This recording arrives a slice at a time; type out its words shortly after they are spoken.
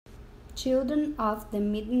Children of the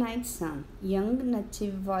Midnight Sun, Young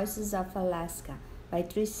Native Voices of Alaska by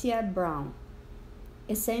Tricia Brown.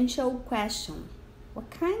 Essential question: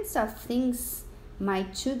 what kinds of things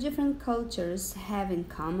might two different cultures have in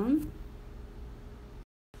common?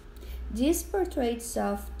 These portraits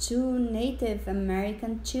of two Native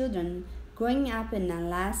American children growing up in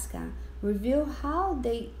Alaska reveal how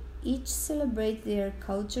they each celebrate their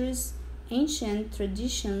culture's ancient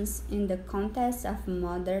traditions in the context of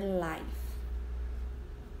modern life.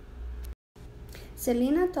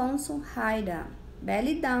 Selena Thompson Haida,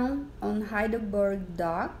 belly down on Heidelberg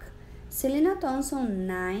Dock. Selena Thompson,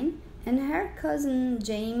 9, and her cousin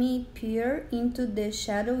Jamie peer into the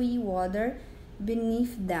shadowy water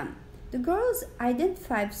beneath them. The girls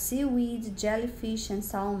identify seaweed, jellyfish, and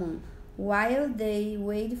salmon, while they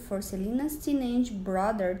wait for Selena's teenage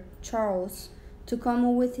brother Charles to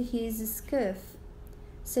come with his skiff.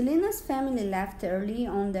 Selena's family left early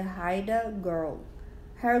on the Haida Girl,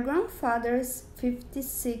 her grandfather's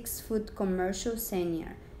 56-foot commercial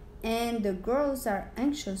senior, and the girls are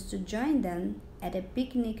anxious to join them at a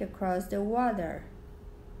picnic across the water.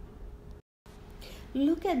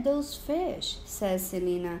 "Look at those fish," says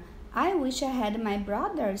Selena. "I wish I had my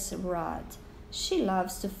brother's rod." She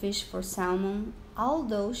loves to fish for salmon,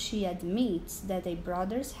 although she admits that a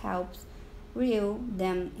brother's helps reel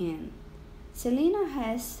them in. Selena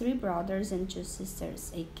has 3 brothers and 2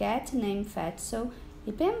 sisters, a cat named Fatso,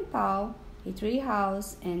 a pen pal, a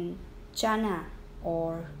treehouse, and Jana,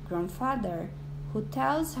 or grandfather, who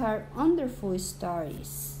tells her wonderful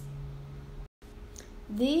stories.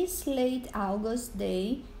 This late August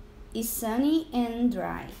day is sunny and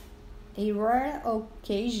dry, a rare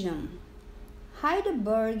occasion.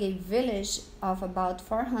 Heidelberg, a village of about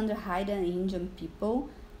 400 Haida Indian people,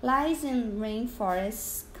 lies in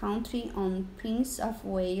rainforest country on Prince of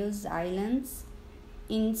Wales Islands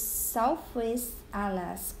in southwest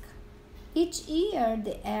Alaska. Each year,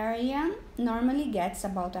 the area normally gets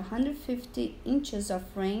about 150 inches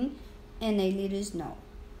of rain and a little snow.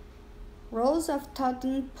 Rows of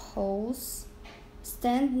totem poles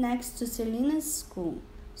stand next to Selena's school.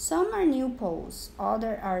 Some are new poles,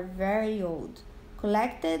 others are very old,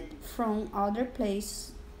 collected from other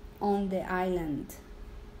places on the island.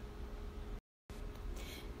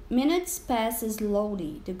 Minutes pass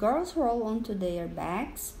slowly. The girls roll onto their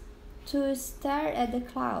backs to stare at the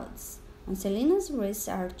clouds. On Selena's wrists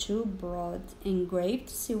are 2 broad, engraved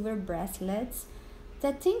silver bracelets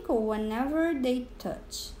that tinkle whenever they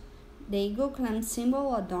touch. The eagle clam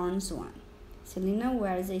symbol adorns one. Selena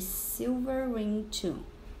wears a silver ring too.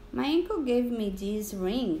 "My uncle gave me this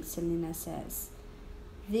ring," Selena says.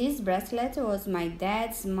 "This bracelet was my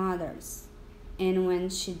dad's mother's, and when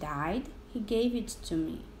she died, he gave it to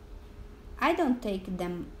me. I don't take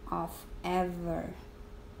them off ever."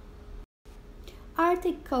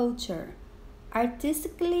 Arctic culture.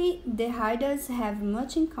 Artistically, the Haidas have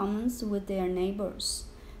much in common with their neighbors,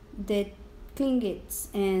 the Tlingits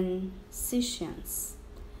and Sisseans.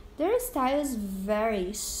 Their styles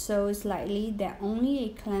vary so slightly that only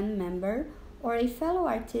a clan member or a fellow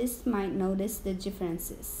artist might notice the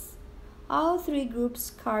differences. All 3 groups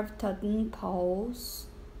carve totem poles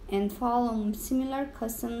and follow similar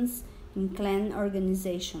customs in clan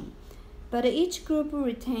organization, but each group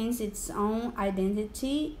retains its own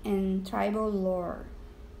identity and tribal lore,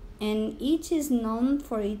 and each is known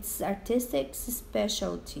for its artistic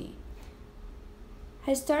specialty.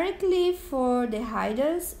 Historically, for the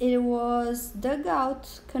Haidas, it was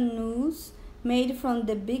dugout canoes made from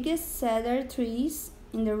the biggest cedar trees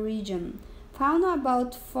in the region, found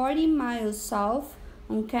about 40 miles south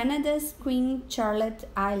on Canada's Queen Charlotte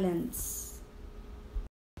Islands.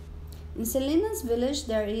 In Selena's village,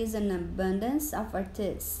 there is an abundance of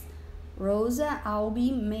artists. Rosa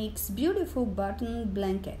Albee makes beautiful button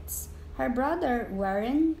blankets. Her brother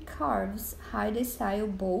Warren carves Haida-style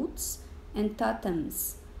boats and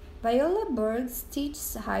totems. Viola Bergs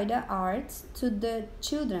teaches Haida art to the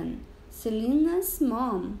children. Selena's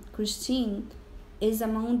mom, Christine, is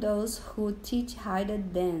among those who teach Haida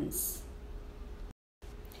dance.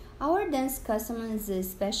 "Our dance custom is a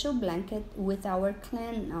special blanket with our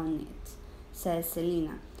clan on it," says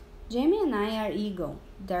Selena. "Jamie and I are eagle.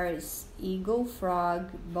 There is eagle,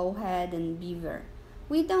 frog, bowhead, and beaver.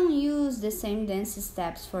 We don't use the same dance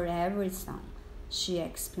steps for every song," she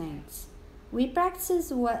explains. "We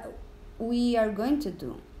practice what we are going to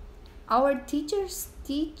do. Our teachers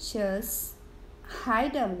teach us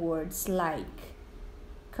Haida words like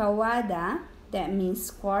kawada, that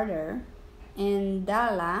means quarter, and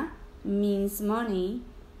dala means money,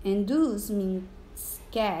 and dus means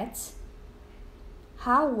cat.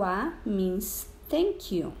 Hawa means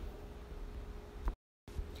thank you."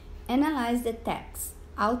 Analyze the text.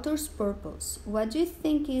 Author's purpose. What do you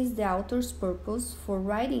think is the author's purpose for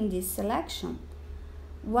writing this selection?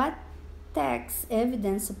 What text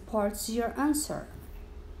evidence supports your answer?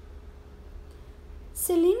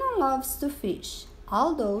 Selena loves to fish,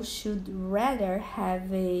 although she'd rather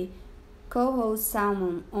have a coho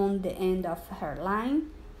salmon on the end of her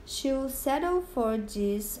line. She'll settle for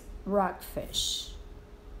this rockfish.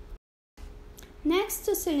 Next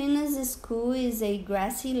to Selena's school is a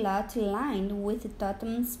grassy lot lined with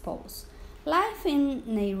totem poles. Life in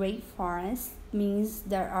a rainforest means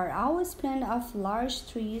there are always plenty of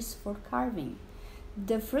large trees for carving.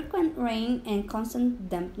 The frequent rain and constant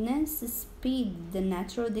dampness speed the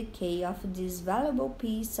natural decay of this valuable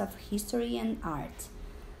piece of history and art.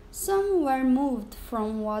 Some were moved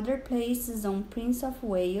from other places on Prince of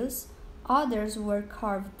Wales, others were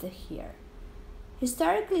carved here.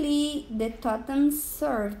 Historically, the totems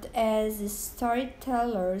served as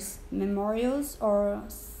storytellers, memorials, or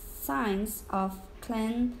signs of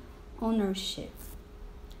clan ownership.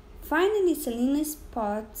 Finally, Selena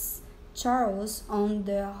spots Charles on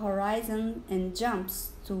the horizon and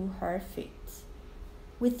jumps to her feet.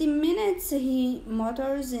 Within minutes, he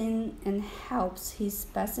motors in and helps his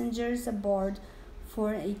passengers aboard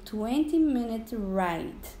for a 20-minute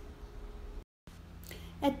ride.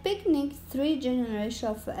 At picnic, 3 generations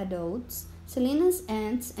of adults, Selena's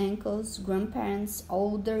aunts, uncles, grandparents,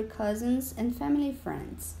 older cousins, and family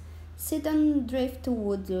friends, sit on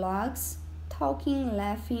driftwood logs, talking,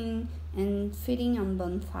 laughing, and feeding on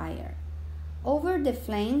bonfire. Over the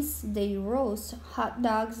flames, they roast hot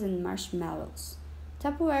dogs and marshmallows.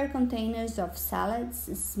 Tupperware containers of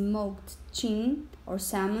salads, smoked chin or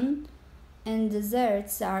salmon, and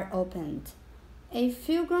desserts are opened. A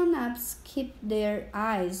few grown-ups keep their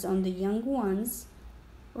eyes on the young ones,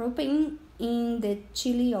 roping in the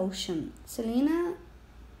chilly ocean. Selena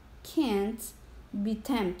can't be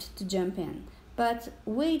tempted to jump in, but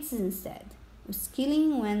waits instead,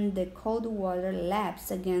 skilling when the cold water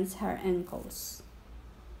laps against her ankles.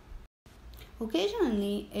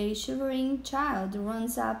 Occasionally, a shivering child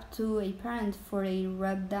runs up to a parent for a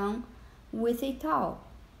rub-down with a towel.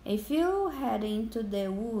 A few head into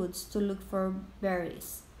the woods to look for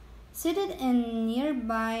berries. Seated in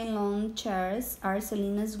nearby lawn chairs are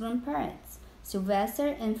Selena's grandparents, Sylvester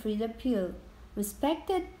and Frida Peel,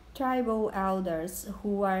 respected tribal elders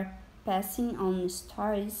who are passing on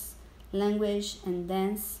stories, language, and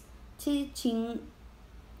dance, teaching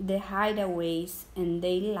the hideaways in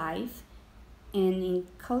daily life and in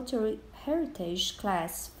cultural heritage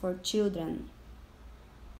class for children.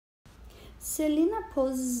 Selena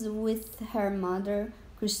poses with her mother,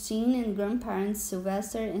 Christine, and grandparents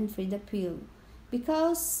Sylvester and Frida Peel.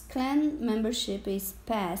 Because clan membership is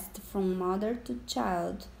passed from mother to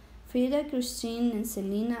child, Frida, Christine, and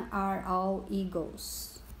Selena are all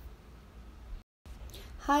eagles.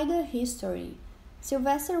 Haida history.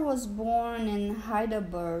 Sylvester was born in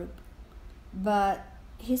Heidelberg, but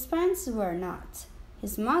his parents were not.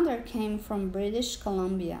 His mother came from British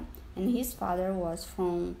Columbia, and his father was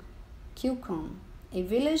from Kilcom, a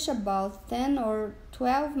village about 10 or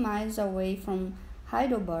 12 miles away from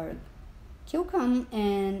Heidelberg. Kilcom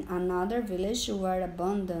and another village were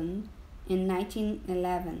abandoned in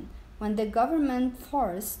 1911 when the government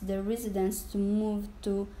forced the residents to move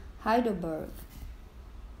to Heidelberg.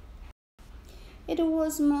 It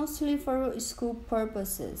was mostly for school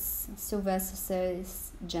purposes, Sylvester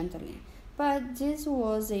says gently, but this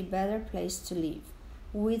was a better place to live,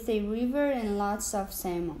 with a river and lots of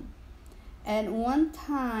salmon. At one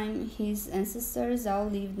time, his ancestors all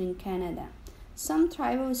lived in Canada. Some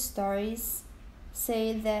tribal stories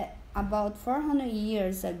say that about 400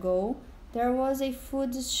 years ago, there was a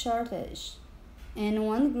food shortage, and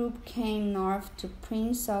one group came north to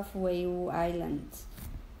Prince of Wales Island.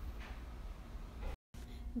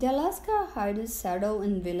 The Alaska Haidas settled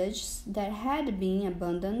in villages that had been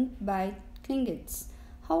abandoned by Tlingits.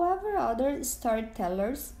 However, other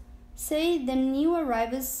storytellers say the new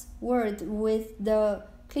arrivals worked with the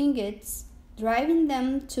Tlingits, driving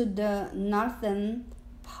them to the northern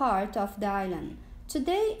part of the island.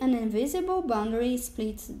 Today, an invisible boundary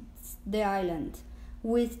splits the island,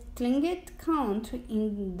 with Tlingit country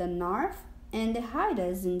in the north and the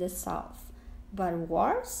Haidas in the south. But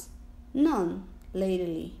wars? None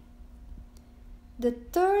lately. The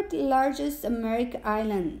third largest American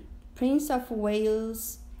island, Prince of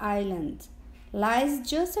Wales Island, lies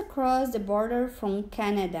just across the border from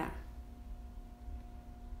Canada.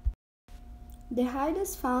 The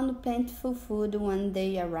Haidas found plentiful food when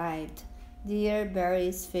they arrived: deer,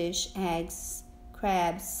 berries, fish, eggs,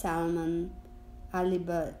 crabs, salmon,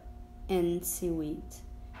 halibut, and seaweed.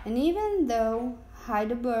 And even though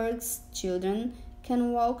Heidelberg's children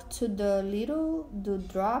can walk to the little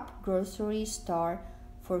Dewdrop grocery store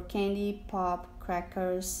for candy, pop,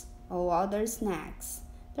 crackers, or other snacks,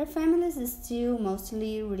 their families still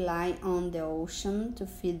mostly rely on the ocean to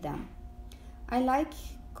feed them. I like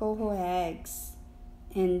coho eggs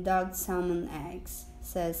and dog salmon eggs,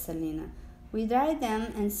 says Selina. We dry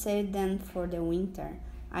them and save them for the winter.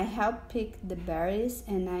 I help pick the berries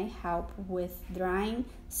and I help with drying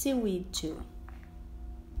seaweed too.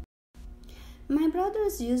 My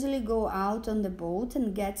brothers usually go out on the boat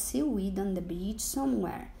and get seaweed on the beach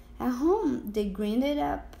somewhere. At home, they grind it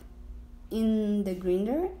up in the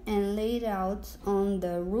grinder and lay it out on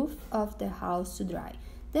the roof of the house to dry.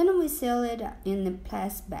 Then we seal it in the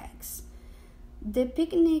plastic bags. The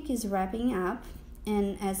picnic is wrapping up,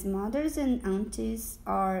 and as mothers and aunties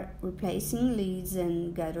are replacing lids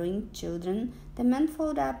and gathering children, the men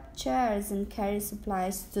fold up chairs and carry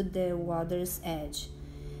supplies to the water's edge.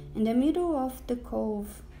 In the middle of the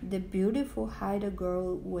cove, the beautiful Haida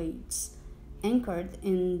girl waits, anchored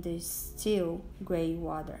in the still gray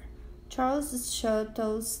water. Charles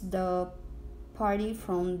shuttles the party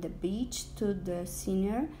from the beach to the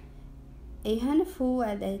senior, a handful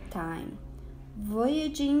at a time.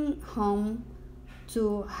 Voyaging home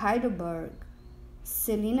to Heidelberg,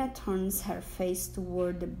 Selina turns her face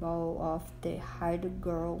toward the bow of the Haida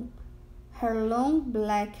girl. Her long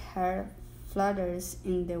black hair flutters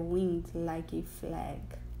in the wind like a flag.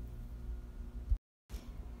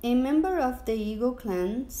 A member of the Eagle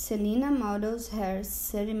clan, Selina models her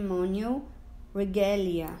ceremonial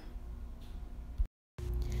regalia.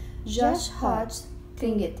 Josh Hodge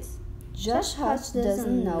Tlingit. Josh Hodge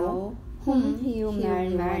doesn't know whom he'll marry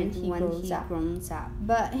when he grows up.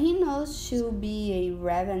 But he knows she'll be a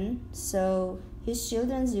raven, so his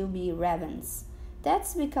children will be ravens.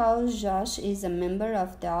 That's because Josh is a member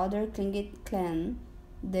of the other Tlingit clan,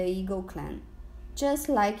 the Eagle clan, just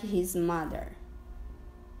like his mother.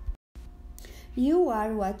 You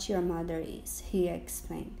are what your mother is, he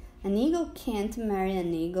explained. An eagle can't marry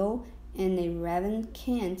an eagle, and a raven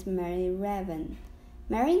can't marry a raven.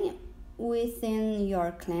 Marrying within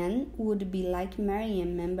your clan would be like marrying a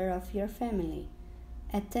member of your family.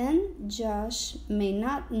 At 10, Josh may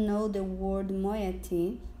not know the word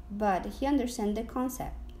moiety, but he understands the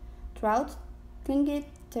concept. Throughout Tlingit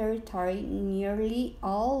territory, nearly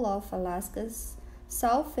all of Alaska's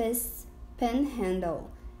southeast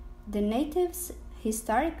panhandle, the natives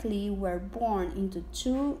historically were born into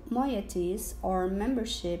two moieties or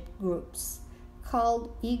membership groups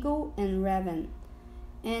called Eagle and Raven,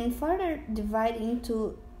 and further divided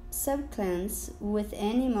into subclans with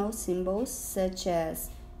animal symbols such as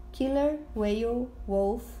killer, whale,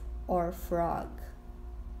 wolf, or frog.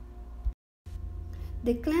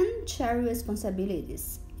 The clan share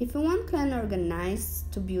responsibilities. If one clan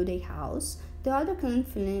organized to build a house, the other clan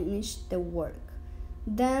finished the work.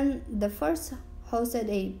 Then the first hosted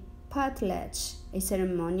a potlatch, a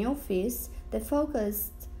ceremonial feast that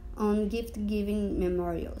focused on gift-giving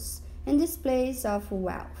memorials and displays of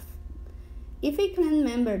wealth. If a clan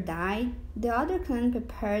member died, the other clan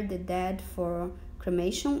prepared the dead for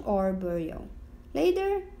cremation or burial.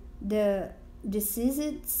 Later, the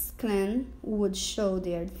deceased's clan would show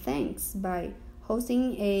their thanks by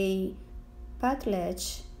hosting a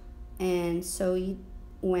potlatch, and so it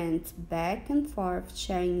went back and forth,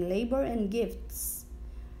 sharing labor and gifts,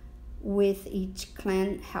 with each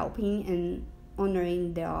clan helping and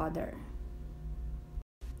honoring the other.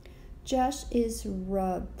 Josh is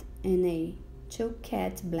robed in a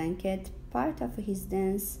Chilkat blanket, part of his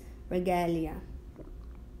dance regalia.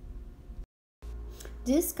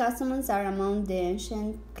 These customs are among the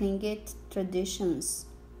ancient Tlingit traditions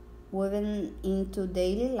woven into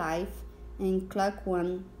daily life in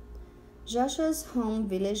Klukwan, Joshua's home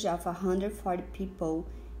village of 140 people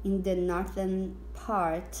in the northern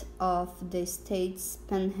part of the state's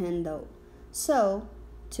panhandle. So,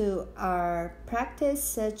 to our practice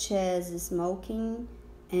such as smoking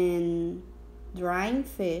and drying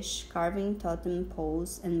fish, carving totem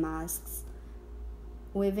poles and masks,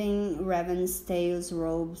 weaving ravens' tails,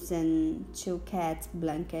 robes, and Chilkat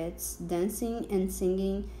blankets, dancing and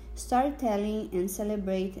singing, storytelling and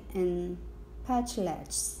celebrate and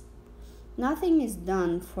potlatches. Nothing is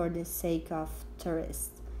done for the sake of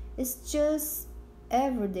tourists. It's just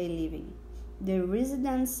everyday living. The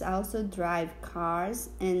residents also drive cars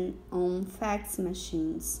and own fax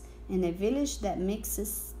machines in a village that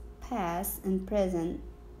mixes past and present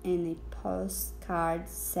in a postcard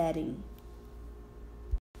setting.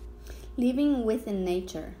 Living within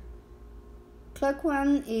nature.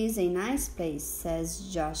 Klukwan is a nice place, says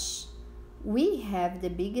Josh. We have the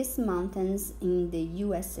biggest mountains in the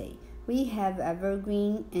USA. We have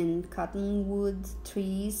evergreen and cottonwood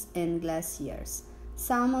trees and glaciers,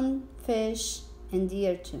 salmon, fish, and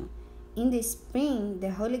deer too. In the spring, the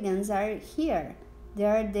hooligans are here. They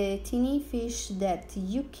are the teeny fish that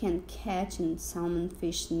you can catch in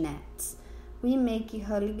salmonfish nets. We make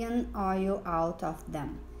hooligan oil out of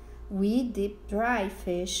them. We dip dry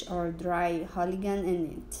fish or dry hooligan in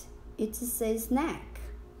it. It's a snack.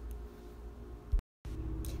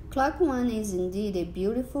 Clock One is indeed a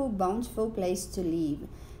beautiful, bountiful place to live.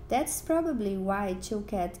 That's probably why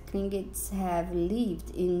Chilkat Tlingits have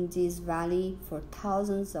lived in this valley for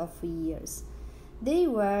thousands of years. They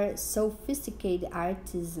were sophisticated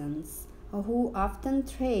artisans who often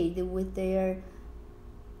trade with their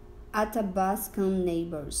Athabascan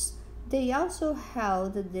neighbors. They also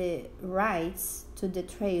held the rights to the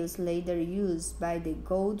trails later used by the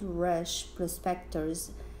gold rush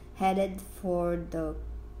prospectors headed for the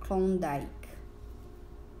Klondike.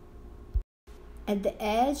 At the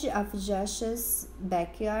edge of Josh's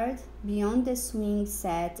backyard, beyond the swing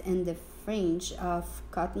set and the fringe of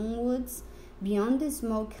cottonwoods, beyond the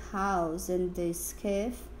smokehouse and the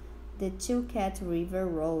skiff, the Chilkat River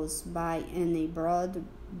rose by in a broad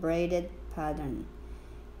braided pattern.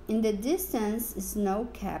 In the distance,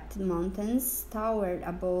 snow-capped mountains towered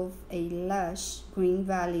above a lush green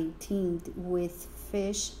valley teemed with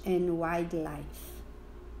fish and wildlife.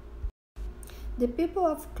 The people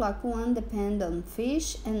of Clock One depend on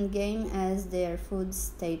fish and game as their food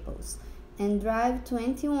staples, and drive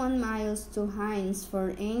 21 miles to Hines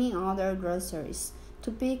for any other groceries, to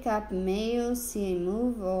pick up mail, see a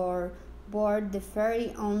move, or board the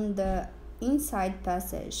ferry on the Inside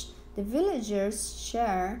Passage. The villagers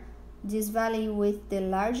share this valley with the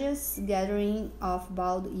largest gathering of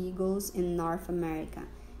bald eagles in North America.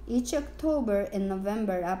 Each October and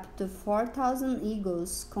November, up to 4,000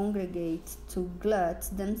 eagles congregate to glut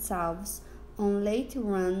themselves on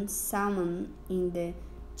late-run salmon in the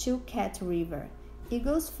Chilkat River.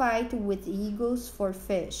 Eagles fight with eagles for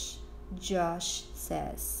fish, Josh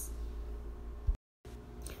says.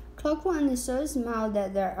 Clock One is so small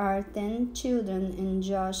that there are 10 children in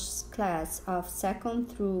Josh's class of 2nd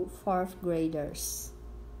through 4th graders.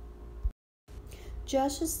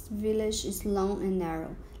 Josh's village is long and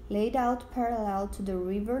narrow, laid out parallel to the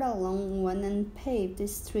river along one unpaved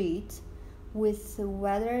street, with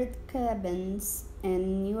weathered cabins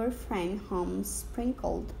and newer frame homes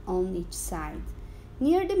sprinkled on each side.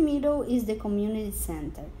 Near the middle is the community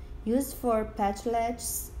center, used for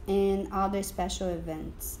pageants and other special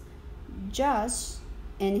events. Josh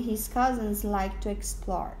and his cousins like to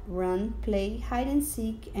explore, run, play hide and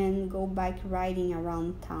seek, and go bike riding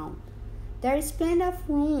around town. There is plenty of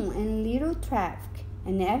room and little traffic,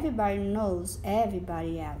 and everybody knows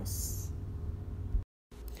everybody else.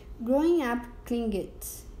 Growing up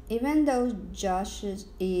Tlingit, even though Josh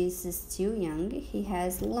is still young, he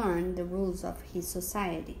has learned the rules of his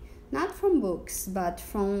society, not from books, but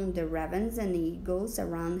from the ravens and eagles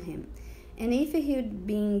around him. And if he had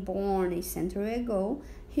been born a century ago,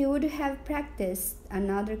 he would have practiced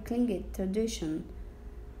another Tlingit tradition,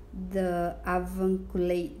 the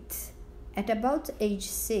avunculate. At about age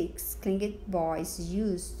 6, Tlingit boys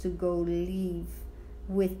used to go live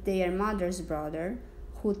with their mother's brother,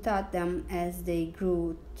 who taught them as they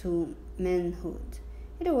grew to manhood.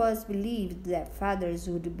 It was believed that fathers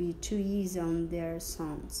would be too easy on their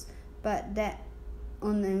sons, but that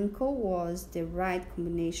an uncle was the right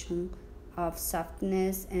combination of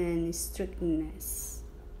softness and strictness.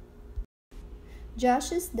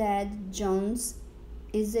 Josh's dad, Jones,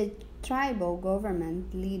 is a tribal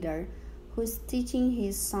government leader who is teaching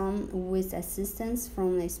his son with assistance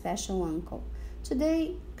from a special uncle.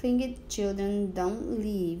 Today, Tlingit children don't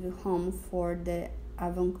leave home for the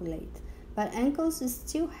avunculate, but uncles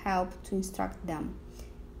still help to instruct them,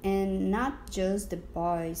 and not just the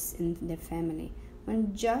boys in the family.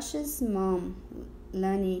 When Josh's mom,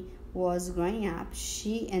 Lani, was growing up,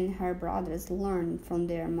 she and her brothers learned from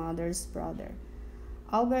their mother's brother,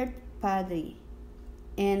 Albert Padri.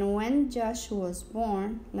 And when Josh was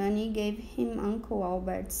born, Lani gave him Uncle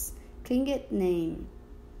Albert's Tlingit name,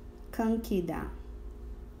 Kankida.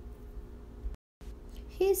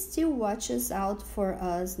 He still watches out for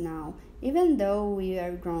us now, even though we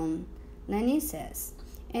are grown, Lani says,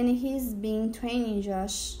 and he's been training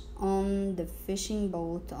Josh on the fishing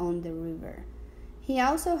boat on the river. He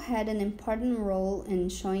also had an important role in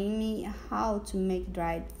showing me how to make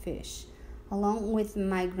dried fish, along with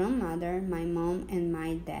my grandmother, my mom, and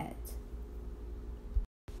my dad.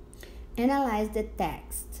 Analyze the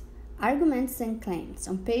text. Arguments and claims.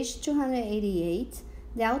 On page 288,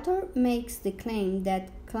 The author makes the claim that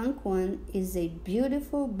Klangwan is a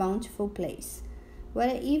beautiful, bountiful place. What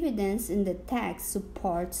evidence in the text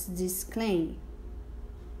supports this claim?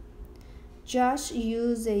 Josh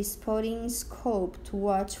used a spotting scope to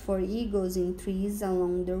watch for eagles in trees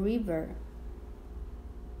along the river.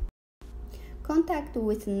 Contact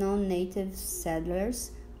with non-native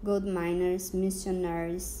settlers, gold miners,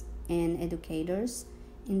 missionaries, and educators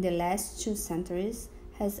in the last 2 centuries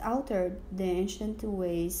has altered the ancient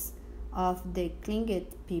ways of the Tlingit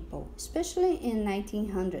people, especially in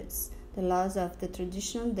 1900s. The loss of the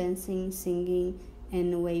traditional dancing, singing,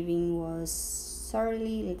 and waving was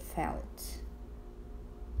sorely felt.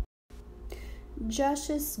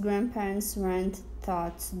 Josh's grandparents weren't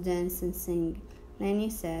taught to dance and sing. Lenny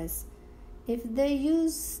says, if they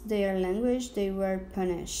used their language, they were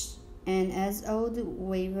punished. And as old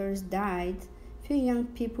wavers died, few young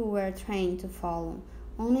people were trained to follow.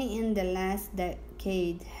 Only in the last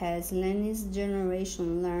decade has Lenny's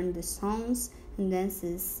generation learned the songs and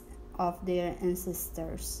dances of their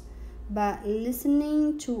ancestors. But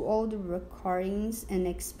listening to old recordings and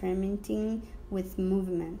experimenting with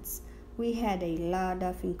movements, we had a lot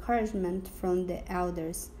of encouragement from the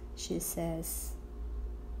elders, she says.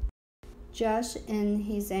 Josh and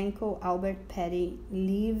his uncle Albert Petty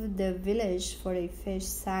leave the village for a fish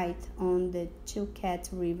site on the Chilkat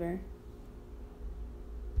River.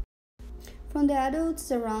 From the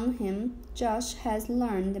adults around him, Josh has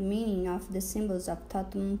learned the meaning of the symbols of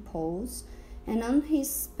totem poles and on his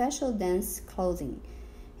special dance clothing.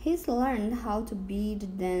 He's learned how to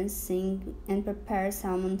bead, dance, sing, and prepare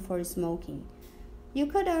salmon for smoking. You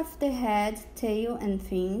cut off the head, tail, and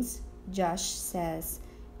fins, Josh says.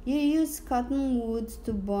 You use cotton wood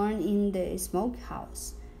to burn in the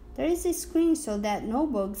smokehouse. There is a screen so that no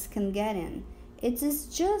bugs can get in. It is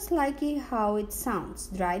just like how it sounds.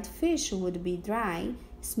 Dried fish would be dry.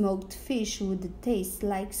 Smoked fish would taste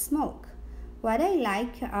like smoke. What I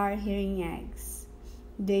like are hearing eggs.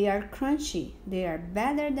 They are crunchy. They are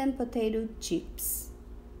better than potato chips.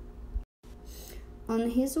 On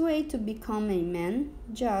his way to become a man,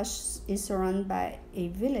 Josh is surrounded by a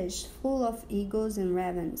village full of eagles and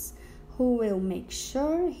ravens who will make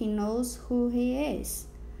sure he knows who he is.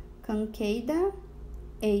 Kankeda,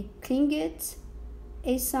 a Tlingit,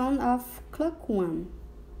 a son of Klukwan.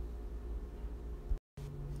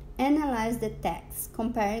 Analyze the text,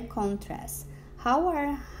 compare and contrast. How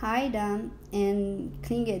are Haida and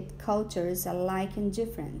Tlingit cultures alike and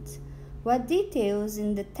different? What details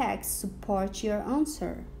in the text support your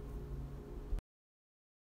answer?